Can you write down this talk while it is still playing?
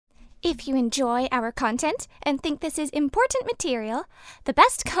If you enjoy our content and think this is important material, the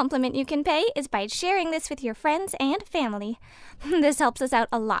best compliment you can pay is by sharing this with your friends and family. This helps us out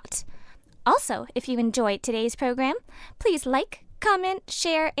a lot. Also, if you enjoyed today's program, please like, comment,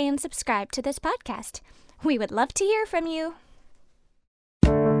 share, and subscribe to this podcast. We would love to hear from you.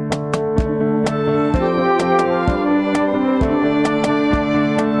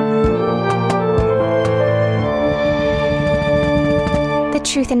 The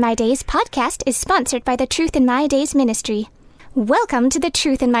Truth in My Days podcast is sponsored by the Truth in My Days ministry. Welcome to the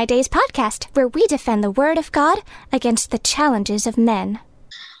Truth in My Days podcast, where we defend the Word of God against the challenges of men.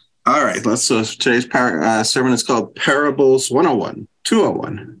 All right, today's sermon is called Parables 101,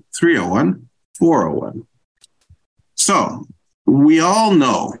 201, 301, 401. So, we all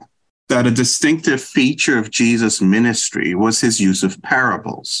know that a distinctive feature of Jesus' ministry was his use of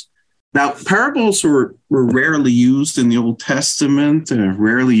parables. Now, parables were rarely used in the Old Testament and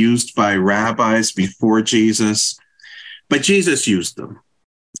rarely used by rabbis before Jesus, but Jesus used them,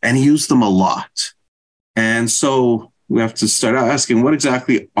 and he used them a lot. And so we have to start out asking, what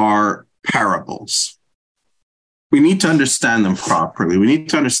exactly are parables? We need to understand them properly. We need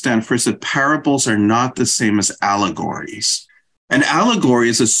to understand first that parables are not the same as allegories. An allegory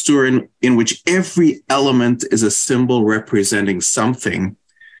is a story in which every element is a symbol representing something,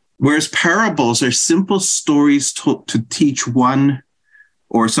 whereas parables are simple stories to teach one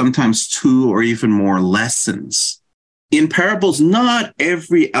or sometimes two or even more lessons. In parables, not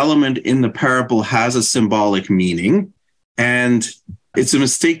every element in the parable has a symbolic meaning, and it's a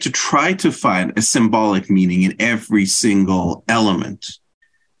mistake to try to find a symbolic meaning in every single element.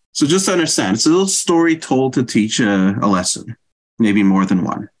 So just understand, it's a little story told to teach a lesson, maybe more than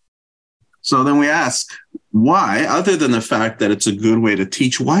one. So then we ask, why, other than the fact that it's a good way to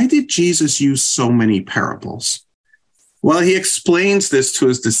teach, why did Jesus use so many parables? Well, he explains this to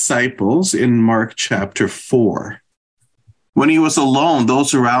his disciples in Mark chapter 4. When he was alone,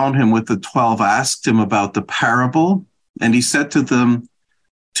 those around him with the 12 asked him about the parable, and he said to them,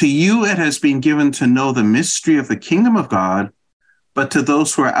 "To you it has been given to know the mystery of the kingdom of God, but to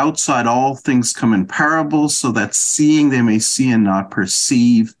those who are outside, all things come in parables, so that seeing they may see and not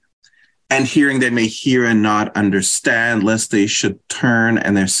perceive, and hearing they may hear and not understand, lest they should turn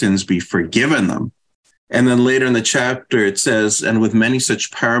and their sins be forgiven them." And then later in the chapter, it says, "And with many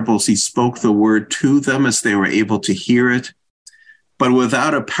such parables, he spoke the word to them as they were able to hear it. But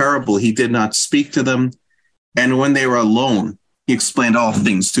without a parable, he did not speak to them. And when they were alone, he explained all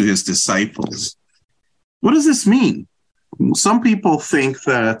things to his disciples." What does this mean? Some people think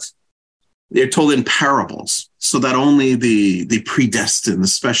that they're told in parables so that only the predestined, the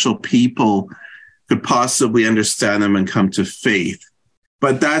special people could possibly understand them and come to faith.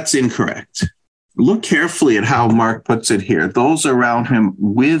 But that's incorrect. Look carefully at how Mark puts it here. Those around him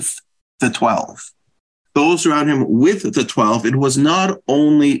with the 12. Those around him with the 12, it was not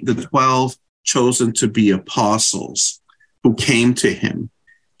only the 12 chosen to be apostles who came to him.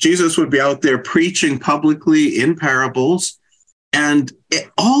 Jesus would be out there preaching publicly in parables, and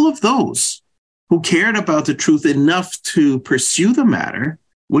all of those who cared about the truth enough to pursue the matter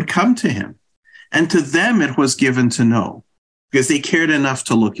would come to him. And to them it was given to know, because they cared enough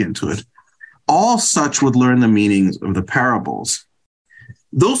to look into it. All such would learn the meanings of the parables.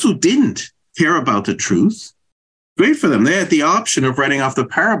 Those who didn't care about the truth, great for them. They had the option of writing off the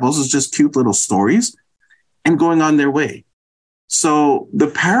parables as just cute little stories and going on their way. So the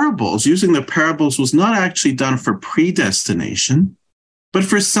parables, using the parables, was not actually done for predestination, but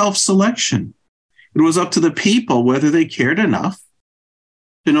for self-selection. It was up to the people whether they cared enough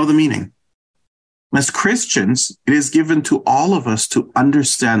to know the meaning. As Christians, it is given to all of us to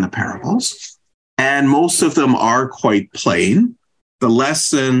understand the parables, and most of them are quite plain. The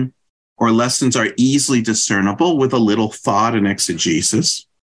lesson or lessons are easily discernible with a little thought and exegesis.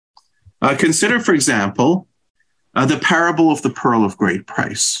 Consider, for example, the parable of the pearl of great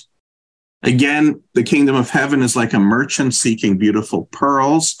price. Again, the kingdom of heaven is like a merchant seeking beautiful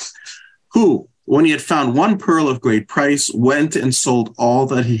pearls, who, when he had found one pearl of great price, went and sold all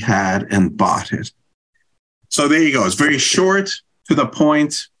that he had and bought it. So there you go. It's very short, to the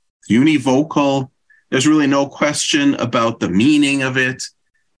point, univocal. There's really no question about the meaning of it.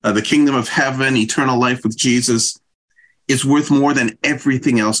 The kingdom of heaven, eternal life with Jesus, is worth more than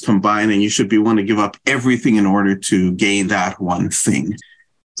everything else combined, and you should be willing to give up everything in order to gain that one thing.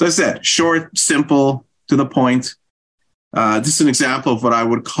 So as I said, short, simple, to the point. This is an example of what I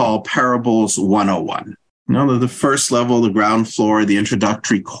would call Parables 101. You know, the first level, the ground floor, the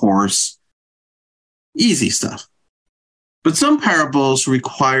introductory course, easy stuff. But some parables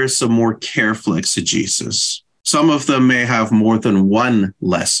require some more careful exegesis. Some of them may have more than one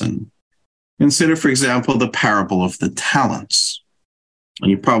lesson. Consider, for example, the parable of the talents. And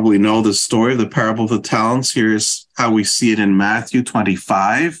you probably know the story of the parable of the talents. Here's how we see it in Matthew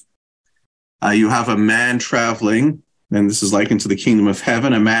 25. You have a man traveling, and this is likened to the kingdom of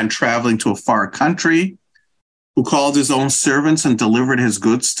heaven, a man traveling to a far country who called his own servants and delivered his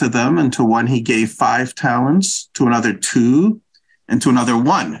goods to them. And to one he gave 5 talents, to another 2, and to another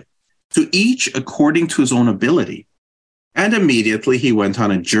 1, to each according to his own ability. And immediately he went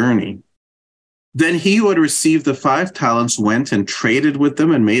on a journey. Then he who had received the 5 talents went and traded with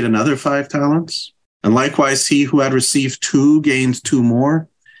them and made another 5 talents. And likewise he who had received 2 gained 2 more.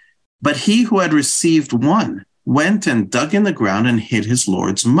 But he who had received 1 went and dug in the ground and hid his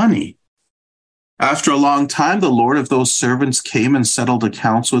Lord's money. After a long time, the Lord of those servants came and settled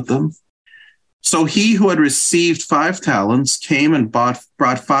accounts with them. So he who had received 5 talents came and brought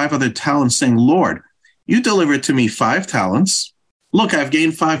 5 other talents, saying, Lord, you delivered to me 5 talents. Look, I've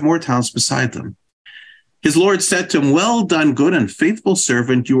gained 5 more talents beside them. His Lord said to him, well done, good and faithful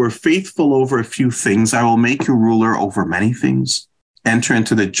servant. You were faithful over a few things. I will make you ruler over many things. Enter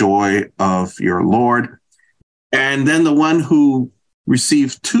into the joy of your Lord. And then the one who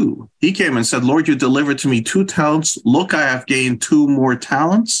received 2, he came and said, Lord, you delivered to me 2 talents. Look, I have gained 2 more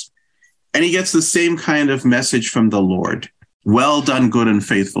talents. And he gets the same kind of message from the Lord. Well done, good and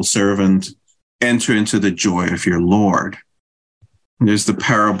faithful servant. Enter into the joy of your Lord. There's the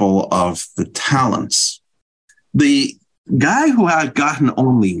parable of the talents. The guy who had gotten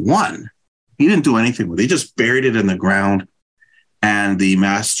only 1, he didn't do anything with it. He just buried it in the ground, and the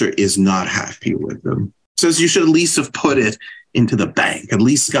master is not happy with him. Says you should at least have put it into the bank, at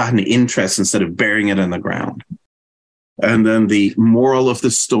least gotten interest instead of burying it in the ground. And then the moral of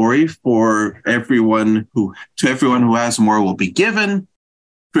the story to everyone who has more will be given.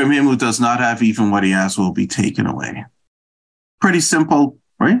 From him who does not have, even what he has will be taken away. Pretty simple,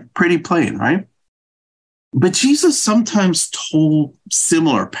 right? Pretty plain, right? But Jesus sometimes told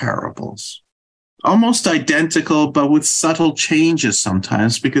similar parables, almost identical, but with subtle changes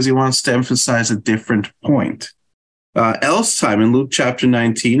sometimes, because he wants to emphasize a different point. Else time in Luke chapter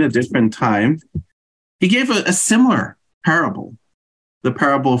 19, a different time, he gave a similar parable, the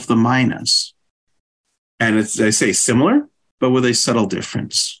parable of the minas. And it's, I say similar, but with a subtle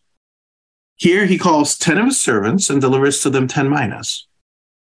difference. Here he calls 10 of his servants and delivers to them 10 minas.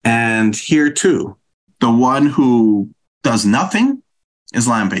 And here too, the one who does nothing is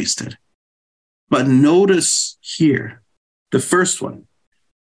lambasted. But notice here, the first one,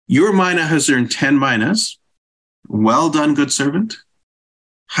 your mina has earned 10 minas. Well done, good servant.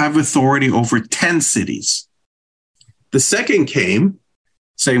 Have authority over 10 cities. The second came,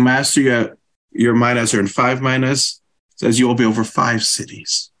 saying, Master, your mina has earned 5 minas. Says you will be over 5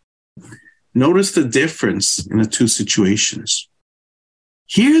 cities. Notice the difference in the 2 situations.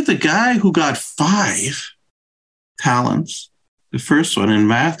 Here, the guy who got 5 talents, the first one in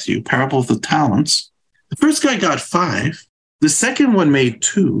Matthew, parable of the talents, the first guy got 5. The second one made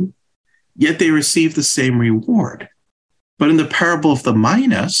 2, yet they received the same reward. But in the parable of the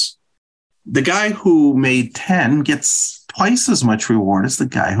minas, the guy who made 10 gets twice as much reward as the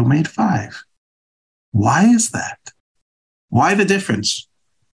guy who made 5. Why is that? Why the difference?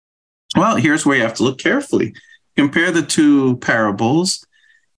 Well, here's where you have to look carefully. Compare the 2 parables,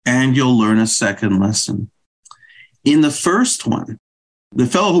 and you'll learn a second lesson. In the first one, the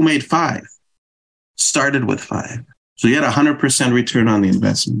fellow who made 5 started with 5. So he had 100% return on the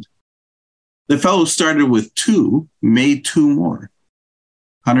investment. The fellow who started with 2 made 2 more.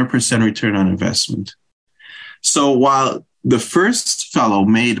 100% return on investment. So while the first fellow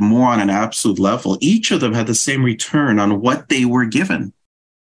made more on an absolute level, each of them had the same return on what they were given.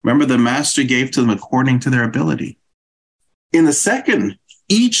 Remember, the master gave to them according to their ability. In the second,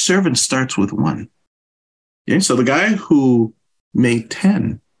 each servant starts with 1. Okay, so the guy who made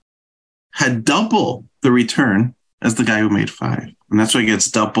 10 had double the return as the guy who made 5. And that's why he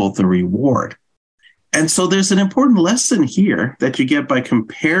gets double the reward. And so there's an important lesson here that you get by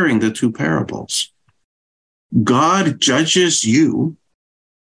comparing the 2 parables. God judges you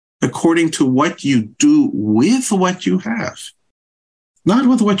according to what you do with what you have, not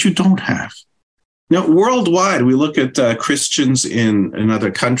with what you don't have. Now, worldwide, we look at Christians in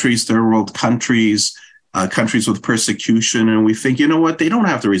other countries, third world countries, countries with persecution, and we think, you know what, they don't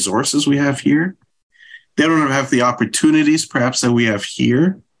have the resources we have here. They don't have the opportunities, perhaps, that we have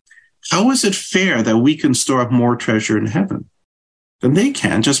here. How is it fair that we can store up more treasure in heaven than they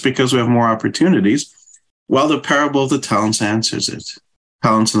can just because we have more opportunities? Well, the parable of the talents answers it.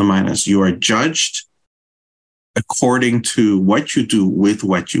 Talents and the minas. You are judged according to what you do with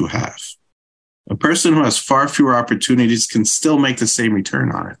what you have. A person who has far fewer opportunities can still make the same return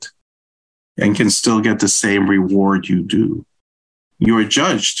on it and can still get the same reward you do. You are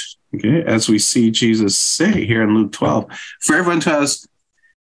judged, okay, as we see Jesus say here in Luke 12. To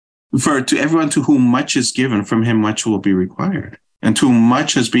everyone to whom much is given, from him much will be required. And to whom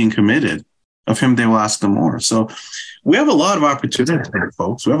much has been committed, of him they will ask the more. So we have a lot of opportunity here,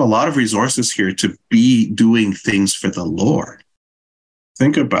 folks. We have a lot of resources here to be doing things for the Lord.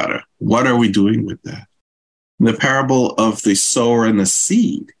 Think about it. What are we doing with that? The parable of the sower and the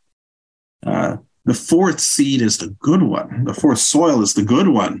seed. The fourth seed is the good one. The fourth soil is the good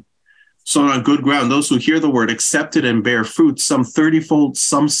one. Sown on good ground, those who hear the word, accept it, and bear fruit, some 30-fold,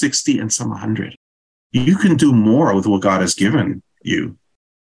 some 60, and some 100. You can do more with what God has given you.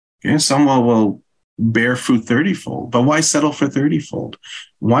 Okay? Someone will bear fruit 30-fold, but why settle for 30-fold?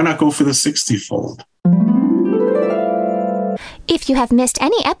 Why not go for the 60-fold? If you have missed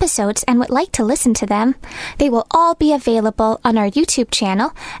any episodes and would like to listen to them, they will all be available on our YouTube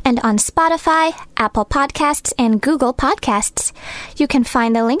channel and on Spotify, Apple Podcasts, and Google Podcasts. You can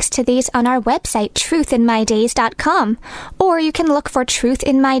find the links to these on our website, truthinmydays.com, or you can look for Truth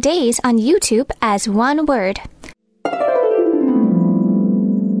in My Days on YouTube as one word.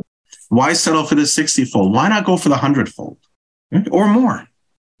 Why settle for the 60-fold? Why not go for the 100-fold or more?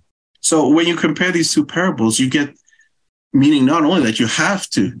 So when you compare these two parables, you get meaning not only that you have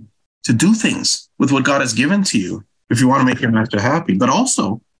to do things with what God has given to you if you want to make your master happy, but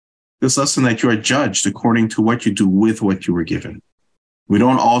also this lesson that you are judged according to what you do with what you were given. We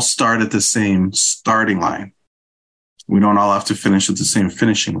don't all start at the same starting line. We don't all have to finish at the same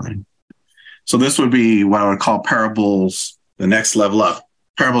finishing line. So this would be what I would call parables, the next level up,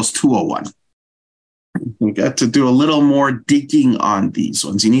 parables 201. You got to do a little more digging on these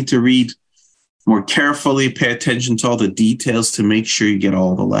ones. You need to read more carefully, pay attention to all the details to make sure you get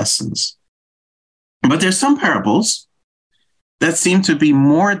all the lessons. But there's some parables that seem to be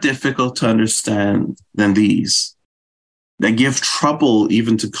more difficult to understand than these, that give trouble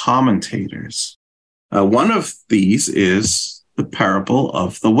even to commentators. One of these is the parable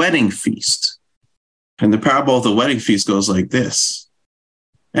of the wedding feast. And the parable of the wedding feast goes like this.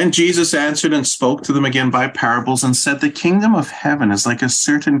 And Jesus answered and spoke to them again by parables and said, the kingdom of heaven is like a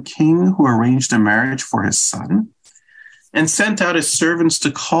certain king who arranged a marriage for his son and sent out his servants to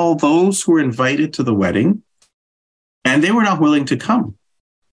call those who were invited to the wedding, and they were not willing to come.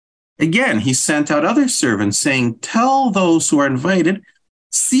 Again, he sent out other servants saying, tell those who are invited,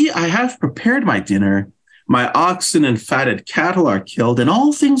 see, I have prepared my dinner. My oxen and fatted cattle are killed, and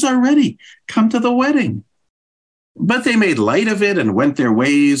all things are ready. Come to the wedding. But they made light of it and went their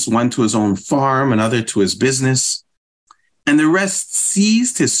ways, one to his own farm, another to his business. And the rest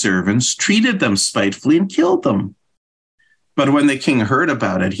seized his servants, treated them spitefully, and killed them. But when the king heard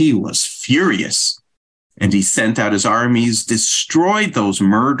about it, he was furious. And he sent out his armies, destroyed those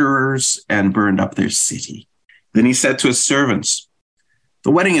murderers, and burned up their city. Then he said to his servants,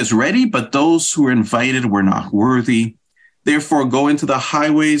 the wedding is ready, but those who were invited were not worthy. Therefore, go into the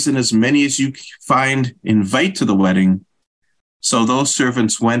highways, and as many as you find, invite to the wedding. So those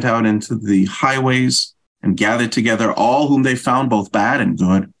servants went out into the highways and gathered together all whom they found, both bad and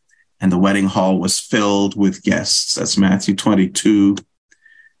good. And the wedding hall was filled with guests. That's Matthew 22,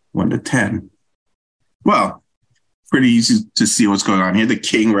 1-10. Well, pretty easy to see what's going on here. The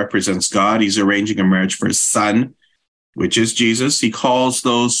king represents God. He's arranging a marriage for his son, which is Jesus. He calls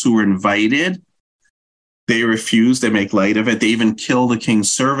those who were invited. They refuse, they make light of it. They even kill the king's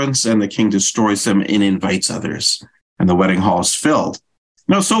servants, and the king destroys them and invites others. And the wedding hall is filled.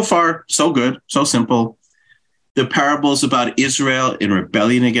 No, so far, so good, so simple. The parable is about Israel in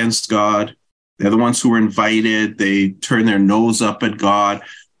rebellion against God. They're the ones who were invited. They turn their nose up at God.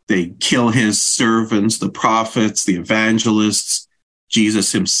 They kill his servants, the prophets, the evangelists,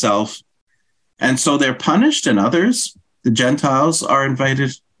 Jesus himself. And so they're punished, and others, the Gentiles, are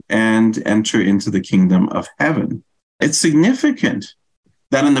invited and enter into the kingdom of heaven. It's significant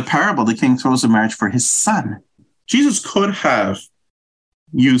that in the parable, the king throws a marriage for his son. Jesus could have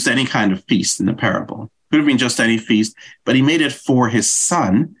used any kind of feast in the parable. Could have been just any feast, but he made it for his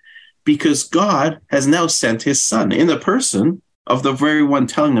son because God has now sent his son. In the person of the very one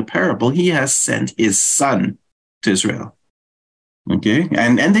telling the parable, he has sent his son to Israel. Okay?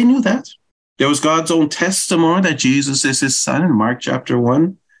 And they knew that. There was God's own testimony that Jesus is his son in Mark chapter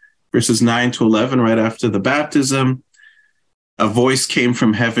 1. Verses 9-11, right after the baptism, a voice came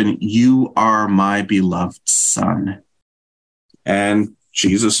from heaven, you are my beloved son. And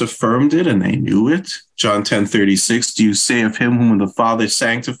Jesus affirmed it, and they knew it. John 10:36, do you say of him whom the Father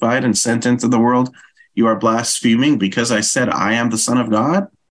sanctified and sent into the world, you are blaspheming because I said I am the Son of God?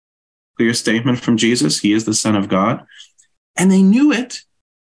 clear statement from Jesus. He is the Son of God. And they knew it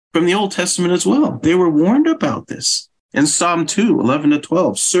from the Old Testament as well. They were warned about this. In Psalm 2,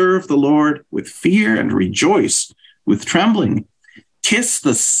 11-12, serve the Lord with fear and rejoice with trembling. Kiss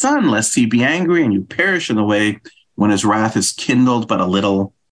the Son, lest he be angry and you perish in the way when his wrath is kindled but a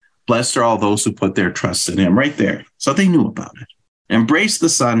little. Blessed are all those who put their trust in him. Right there. So they knew about it. Embrace the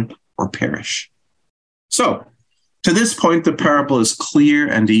Son or perish. So, to this point, the parable is clear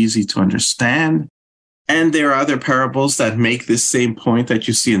and easy to understand. And there are other parables that make this same point that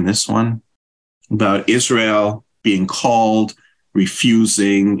you see in this one about Israel being called,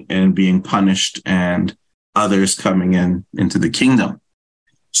 refusing, and being punished, and others coming into the kingdom.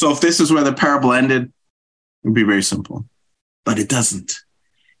 So if this is where the parable ended, it would be very simple. But it doesn't.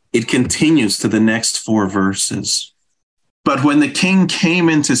 It continues to the next 4 verses. But when the king came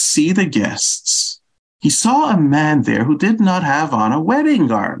in to see the guests, he saw a man there who did not have on a wedding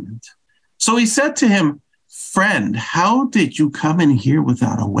garment. So he said to him, "Friend, how did you come in here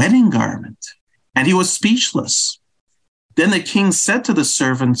without a wedding garment?" And he was speechless. Then the king said to the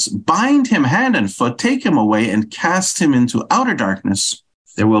servants, "Bind him hand and foot, take him away, and cast him into outer darkness.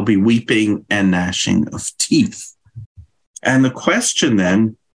 There will be weeping and gnashing of teeth." And the question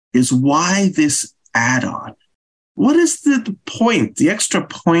then is, why this add-on? What is the point, the extra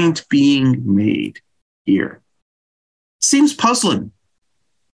point being made here? Seems puzzling.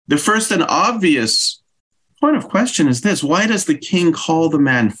 The first and obvious point of question is this: why does the king call the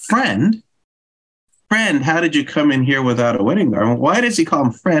man friend? Friend, how did you come in here without a wedding garment? Why does he call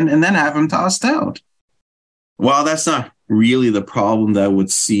him friend and then have him tossed out? Well, that's not really the problem that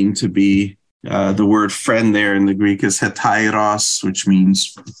would seem to be. The word friend there in the Greek is hetairos, which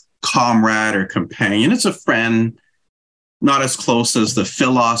means comrade or companion. It's a friend, not as close as the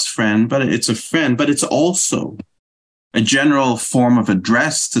philos friend, but it's a friend. But it's also a general form of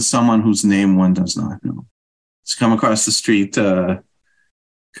address to someone whose name one does not know. Just come across the street, you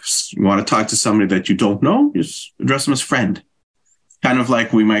want to talk to somebody that you don't know, just address them as friend. Kind of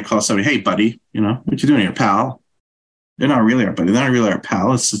like we might call somebody, "Hey, buddy, what you doing here, pal?" They're not really our buddy. They're not really our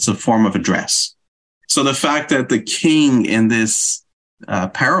pal. It's a form of address. So the fact that the king in this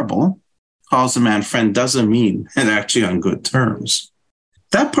parable calls a man friend doesn't mean they're actually on good terms.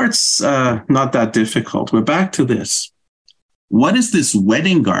 That part's not that difficult. We're back to this. What is this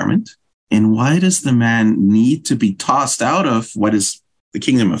wedding garment? And why does the man need to be tossed out of what is the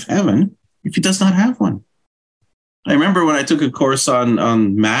kingdom of heaven if he does not have one? I remember when I took a course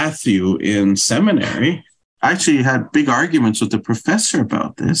on Matthew in seminary, I actually had big arguments with the professor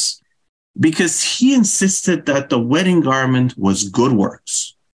about this because he insisted that the wedding garment was good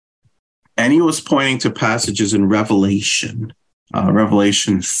works. And he was pointing to passages in Revelation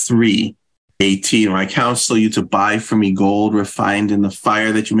 3:18, where I counsel you to buy from me gold refined in the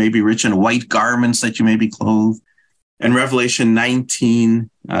fire that you may be rich, and white garments that you may be clothed. And Revelation 19,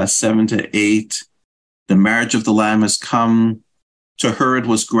 7-8, the marriage of the Lamb has come. To her it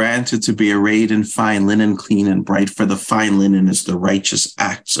was granted to be arrayed in fine linen, clean and bright, for the fine linen is the righteous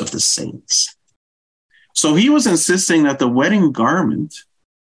acts of the saints. So he was insisting that the wedding garment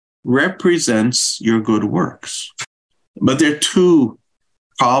represents your good works. But there are 2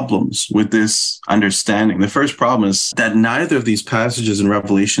 problems with this understanding. The first problem is that neither of these passages in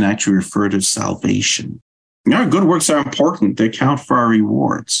Revelation actually refer to salvation. Our good works are important. They count for our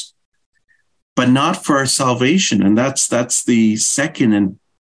rewards, but not for our salvation. And that's the second and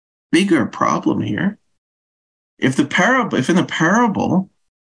bigger problem here. If in the parable,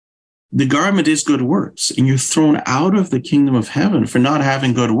 the garment is good works, and you're thrown out of the kingdom of heaven for not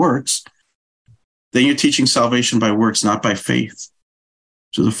having good works, then you're teaching salvation by works, not by faith.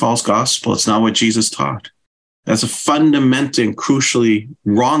 So the false gospel, it's not what Jesus taught. That's a fundamental and crucially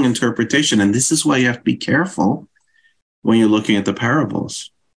wrong interpretation. And this is why you have to be careful when you're looking at the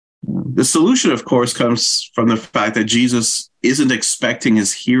parables. The solution, of course, comes from the fact that Jesus isn't expecting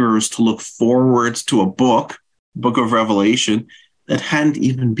his hearers to look forward to a book of Revelation, that hadn't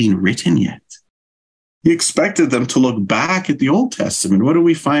even been written yet. He expected them to look back at the Old Testament. What do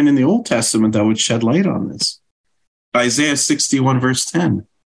we find in the Old Testament that would shed light on this? Isaiah 61, verse 10.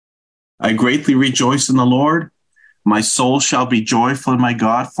 I greatly rejoice in the Lord. My soul shall be joyful in my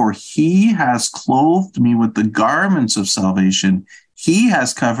God, for he has clothed me with the garments of salvation. He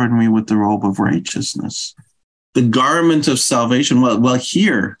has covered me with the robe of righteousness. The garment of salvation. Well,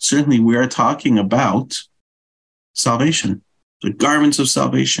 here, certainly we are talking about salvation, the garments of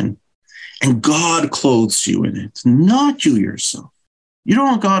salvation. And God clothes you in it, not you yourself. You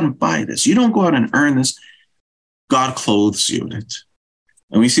don't go out and buy this. You don't go out and earn this. God clothes you in it.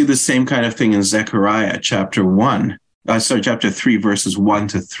 And we see the same kind of thing in Zechariah chapter 3, verses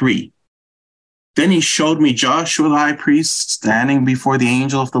 1-3. Then he showed me Joshua the high priest standing before the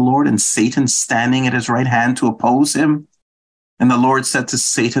angel of the Lord, and Satan standing at his right hand to oppose him. And the Lord said to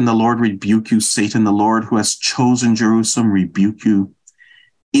Satan, the Lord rebuke you, Satan, the Lord who has chosen Jerusalem, rebuke you.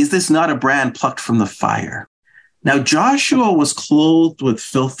 Is this not a brand plucked from the fire? Now Joshua was clothed with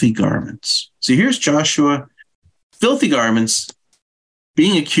filthy garments. So here's Joshua, filthy garments,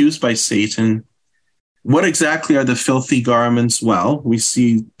 being accused by Satan. What exactly are the filthy garments? Well, we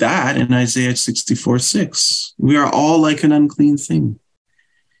see that in Isaiah 64:6. We are all like an unclean thing,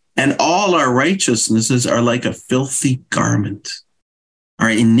 and all our righteousnesses are like a filthy garment. Our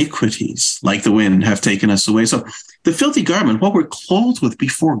iniquities, like the wind, have taken us away. So the filthy garment, what we're clothed with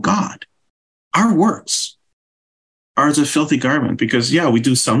before God, our works are as a filthy garment, because, we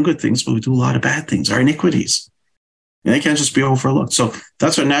do some good things, but we do a lot of bad things, our iniquities. And they can't just be overlooked. So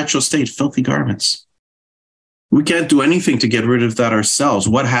that's our natural state, filthy garments. We can't do anything to get rid of that ourselves.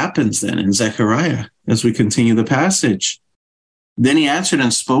 What happens then in Zechariah as we continue the passage? Then he answered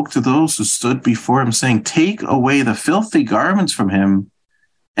and spoke to those who stood before him, saying, take away the filthy garments from him.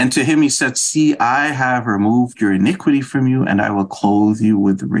 And to him he said, see, I have removed your iniquity from you, and I will clothe you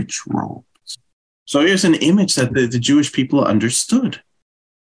with rich robes. So here's an image that the Jewish people understood.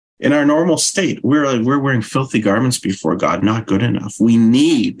 In our normal state, we're wearing filthy garments before God, not good enough. We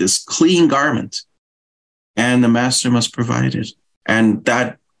need this clean garment, and the master must provide it. And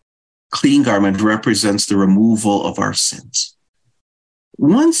that clean garment represents the removal of our sins.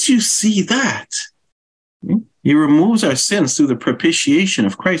 Once you see that, he removes our sins through the propitiation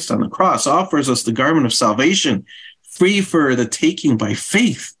of Christ on the cross, offers us the garment of salvation, free for the taking by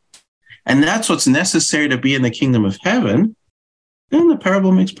faith. And that's what's necessary to be in the kingdom of heaven. Then the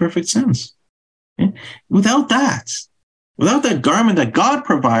parable makes perfect sense. Without that garment that God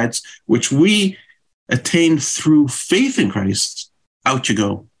provides, which we attain through faith in Christ, out you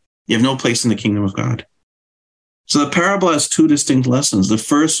go. You have no place in the kingdom of God. So the parable has two distinct lessons. The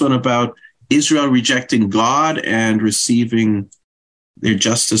first one about Israel rejecting God and receiving their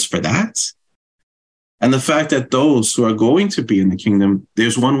justice for that. And the fact that those who are going to be in the kingdom,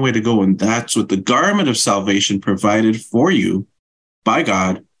 there's one way to go, and that's with the garment of salvation provided for you by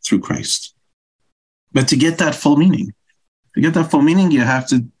God through Christ. But to get that full meaning, you have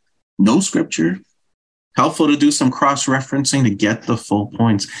to know Scripture. Helpful to do some cross-referencing to get the full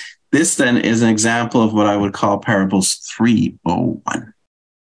points. This then is an example of what I would call parables 301.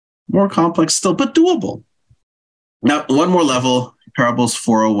 More complex still, but doable. Now, one more level, parables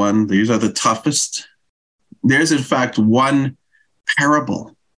 401. These are the toughest. There's, in fact, one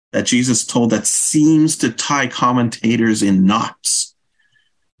parable that Jesus told that seems to tie commentators in knots.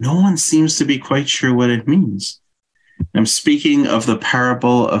 No one seems to be quite sure what it means. I'm speaking of the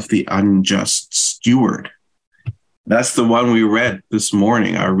parable of the unjust steward. That's the one we read this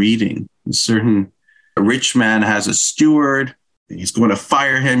morning, our reading. A certain rich man has a steward. He's going to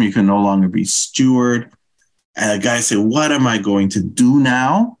fire him. You can no longer be steward. And the guy said, what am I going to do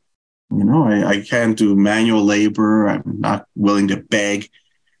now? I can't do manual labor. I'm not willing to beg.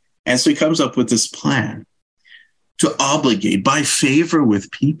 And so he comes up with this plan to obligate by favor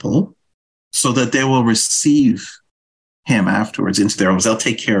with people so that they will receive him afterwards into their homes. They'll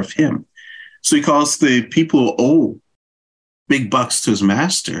take care of him. So he calls the people who owe big bucks to his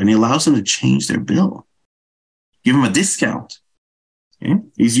master, and he allows them to change their bill, give him a discount. Okay?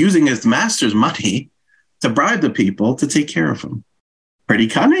 He's using his master's money to bribe the people to take care of him. Pretty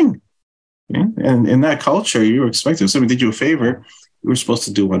cunning. Okay? And in that culture, you were expected, if somebody did you a favor, you were supposed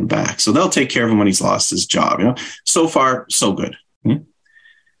to do one back. So they'll take care of him when he's lost his job. So far, so good. Okay?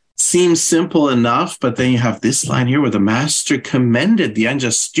 Seems simple enough, but then you have this line here where the master commended the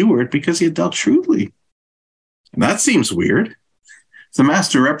unjust steward because he had dealt shrewdly. And that seems weird. The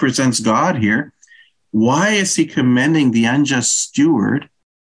master represents God here. Why is he commending the unjust steward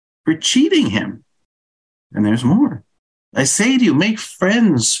for cheating him? And there's more. I say to you, make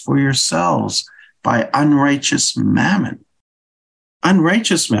friends for yourselves by unrighteous mammon.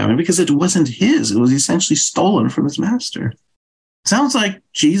 Unrighteous mammon because it wasn't his. It was essentially stolen from his master. Sounds like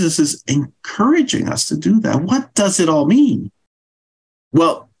Jesus is encouraging us to do that. What does it all mean?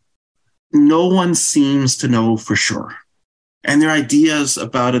 Well, no one seems to know for sure. And there are ideas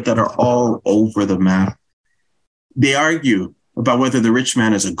about it that are all over the map. They argue about whether the rich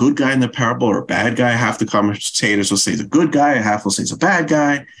man is a good guy in the parable or a bad guy. Half the commentators will say he's a good guy, half will say he's a bad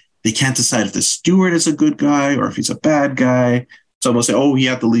guy. They can't decide if the steward is a good guy or if he's a bad guy. Some will say, oh, he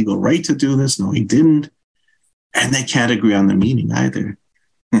had the legal right to do this. No, he didn't. And they can't agree on the meaning either.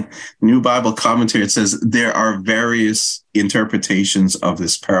 New Bible Commentary, it says there are various interpretations of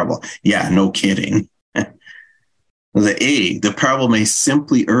this parable. Yeah, no kidding. The parable may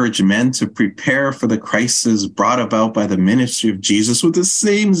simply urge men to prepare for the crisis brought about by the ministry of Jesus with the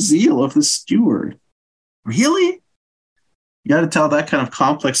same zeal of the steward. Really? You got to tell that kind of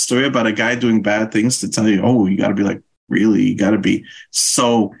complex story about a guy doing bad things to tell you, oh, you got to be like, really? You got to be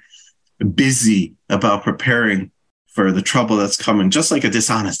so busy about preparing for the trouble that's coming, just like a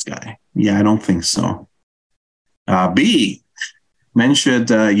dishonest guy. Yeah, I don't think so. B, men should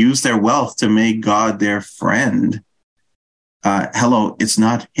use their wealth to make God their friend. Hello, it's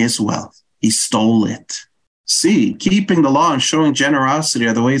not his wealth. He stole it. C, keeping the law and showing generosity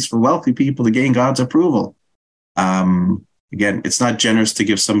are the ways for wealthy people to gain God's approval. Again, it's not generous to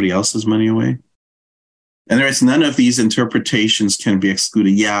give somebody else's money away. And there is none of these interpretations can be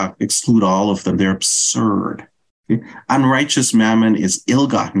excluded. Yeah, exclude all of them. They're absurd. Okay? Unrighteous mammon is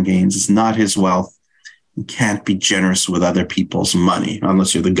ill-gotten gains. It's not his wealth. You can't be generous with other people's money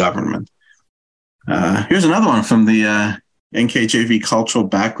unless you're the government. Here's another one from the NKJV Cultural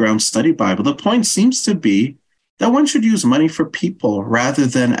Background Study Bible. The point seems to be that one should use money for people rather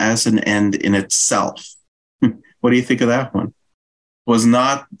than as an end in itself. What do you think of that one? Was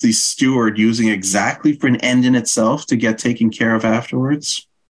not the steward using exactly for an end in itself to get taken care of afterwards?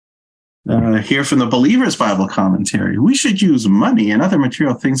 Here from the Believer's Bible Commentary, we should use money and other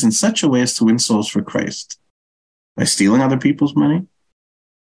material things in such a way as to win souls for Christ. By stealing other people's money?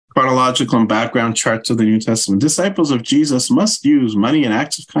 Chronological and background charts of the New Testament. Disciples of Jesus must use money and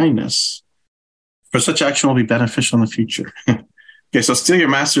acts of kindness, for such action will be beneficial in the future. Okay, so steal your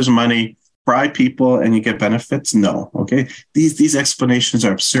master's money, bribe people, and you get benefits? No, okay? These explanations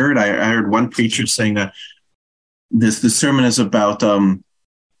are absurd. I heard one preacher saying that this sermon is about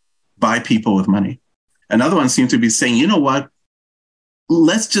buy people with money. Another one seemed to be saying, you know what?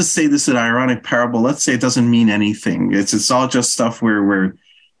 Let's just say this is an ironic parable. Let's say it doesn't mean anything. It's all just stuff where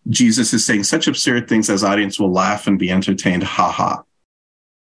Jesus is saying such absurd things as audience will laugh and be entertained. Ha ha.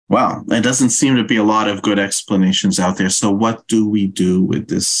 Wow, there doesn't seem to be a lot of good explanations out there. So what do we do with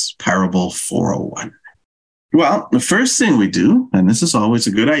this parable 401? Well, the first thing we do, and this is always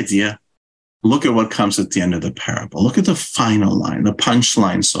a good idea, look at what comes at the end of the parable. Look at the final line, the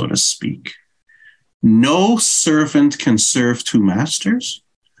punchline, so to speak. No servant can serve two masters,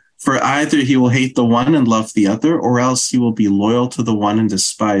 for either he will hate the one and love the other, or else he will be loyal to the one and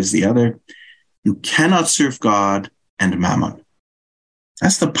despise the other. You cannot serve God and mammon.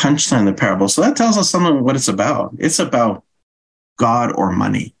 That's the punchline of the parable. So that tells us something of what it's about. It's about God or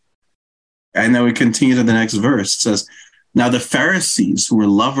money. And then we continue to the next verse. It says, now the Pharisees, who were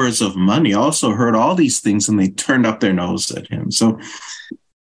lovers of money, also heard all these things and they turned up their nose at him. So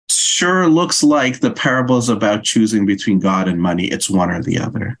sure looks like the parable is about choosing between God and money. It's one or the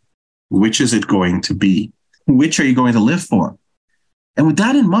other. Which is it going to be? Which are you going to live for? And with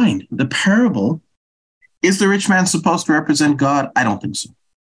that in mind, the parable, is the rich man supposed to represent God? I don't think so.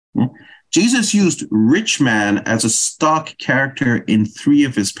 Jesus used rich man as a stock character in 3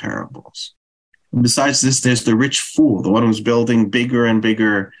 of his parables. And besides this, there's the rich fool, the one who's building bigger and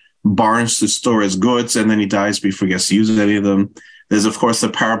bigger barns to store his goods, and then he dies before he gets to use any of them. There's, of course, the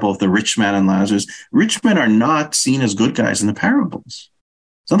parable of the rich man and Lazarus. Rich men are not seen as good guys in the parables.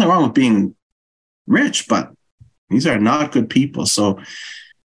 There's nothing wrong with being rich, but these are not good people. So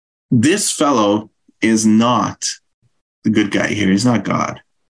this fellow is not the good guy here. He's not God.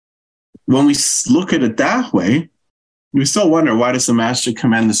 When we look at it that way, we still wonder, why does the master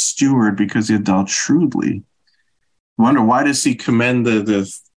commend the steward because he had dealt shrewdly? We wonder, why does he commend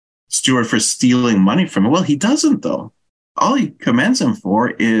the steward for stealing money from him? Well, he doesn't, though. All he commends him for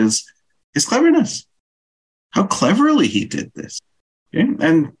is his cleverness, how cleverly he did this. Okay?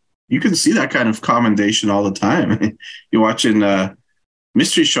 And you can see that kind of commendation all the time. You watch in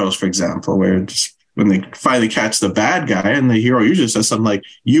mystery shows, for example, where just when they finally catch the bad guy and the hero usually says something like,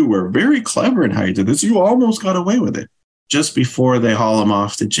 you were very clever in how you did this. You almost got away with it, just before they haul him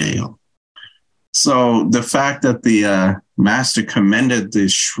off to jail. So the fact that the master commended the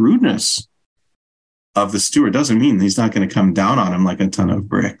shrewdness of the steward doesn't mean he's not going to come down on him like a ton of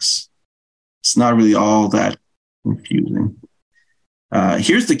bricks. It's not really all that confusing.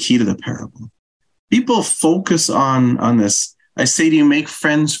 Here's the key to the parable. People focus on this. I say to you, make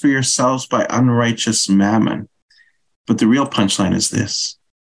friends for yourselves by unrighteous mammon. But the real punchline is this,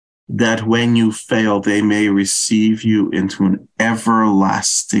 that when you fail, they may receive you into an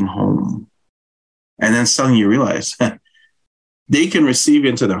everlasting home. And then suddenly you realize they can receive you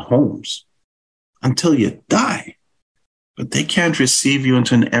into their homes until you die, but they can't receive you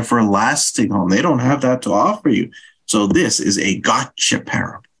into an everlasting home. They don't have that to offer you. So this is a gotcha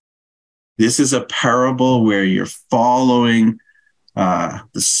parable. This is a parable where you're following the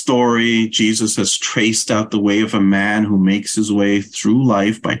story. Jesus has traced out the way of a man who makes his way through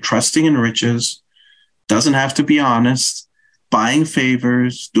life by trusting in riches, doesn't have to be honest, buying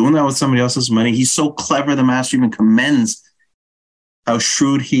favors, doing that with somebody else's money. He's so clever, the master even commends how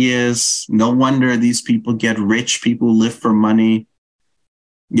shrewd he is. No wonder these people get rich, people who live for money.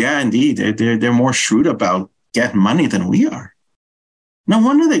 Yeah, indeed, they're more shrewd about getting money than we are. No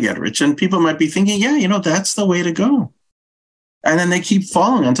wonder they get rich. And people might be thinking, yeah, that's the way to go. And then they keep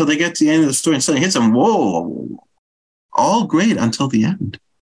following until they get to the end of the story and suddenly hits them. Whoa, all great until the end.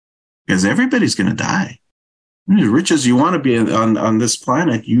 Because everybody's going to die. As rich as you want to be on this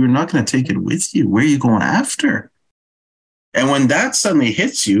planet, you're not going to take it with you. Where are you going after? And when that suddenly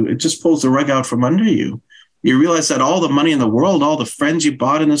hits you, it just pulls the rug out from under you. You realize that all the money in the world, all the friends you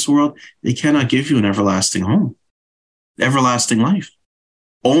bought in this world, they cannot give you an everlasting home, everlasting life.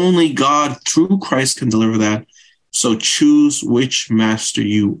 Only God through Christ can deliver that. So choose which master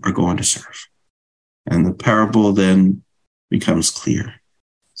you are going to serve. And the parable then becomes clear.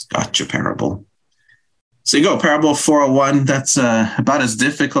 It's gotcha parable. So you go, parable 401, that's about as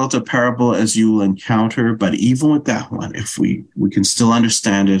difficult a parable as you will encounter. But even with that one, if we can still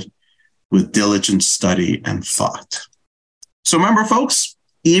understand it with diligent study and thought. So remember, folks,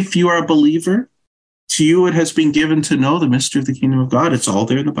 if you are a believer, to you it has been given to know the mystery of the kingdom of God. It's all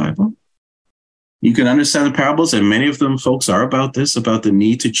there in the Bible. You can understand the parables, and many of them, folks, are about this, about the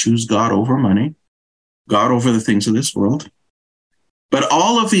need to choose God over money, God over the things of this world. But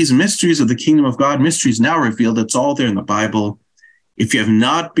all of these mysteries of the kingdom of God, mysteries now revealed, it's all there in the Bible. If you have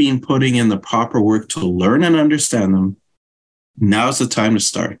not been putting in the proper work to learn and understand them, now's the time to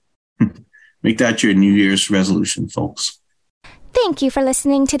start. Make that your New Year's resolution, folks. Thank you for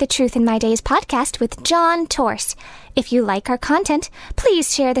listening to the Truth in My Days podcast with John Torse. If you like our content,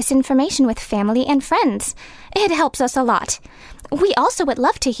 please share this information with family and friends. It helps us a lot. We also would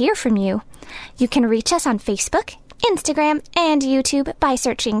love to hear from you. You can reach us on Facebook, Instagram, and YouTube by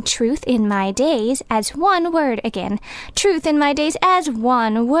searching Truth in My Days as one word again. Truth in My Days as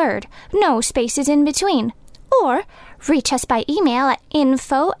one word. No spaces in between. Or reach us by email at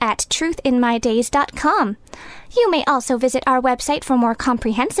info@truthinmydays.com. You may also visit our website for more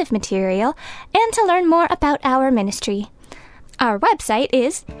comprehensive material and to learn more about our ministry. Our website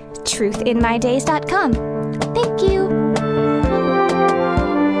is truthinmydays.com. Thank you.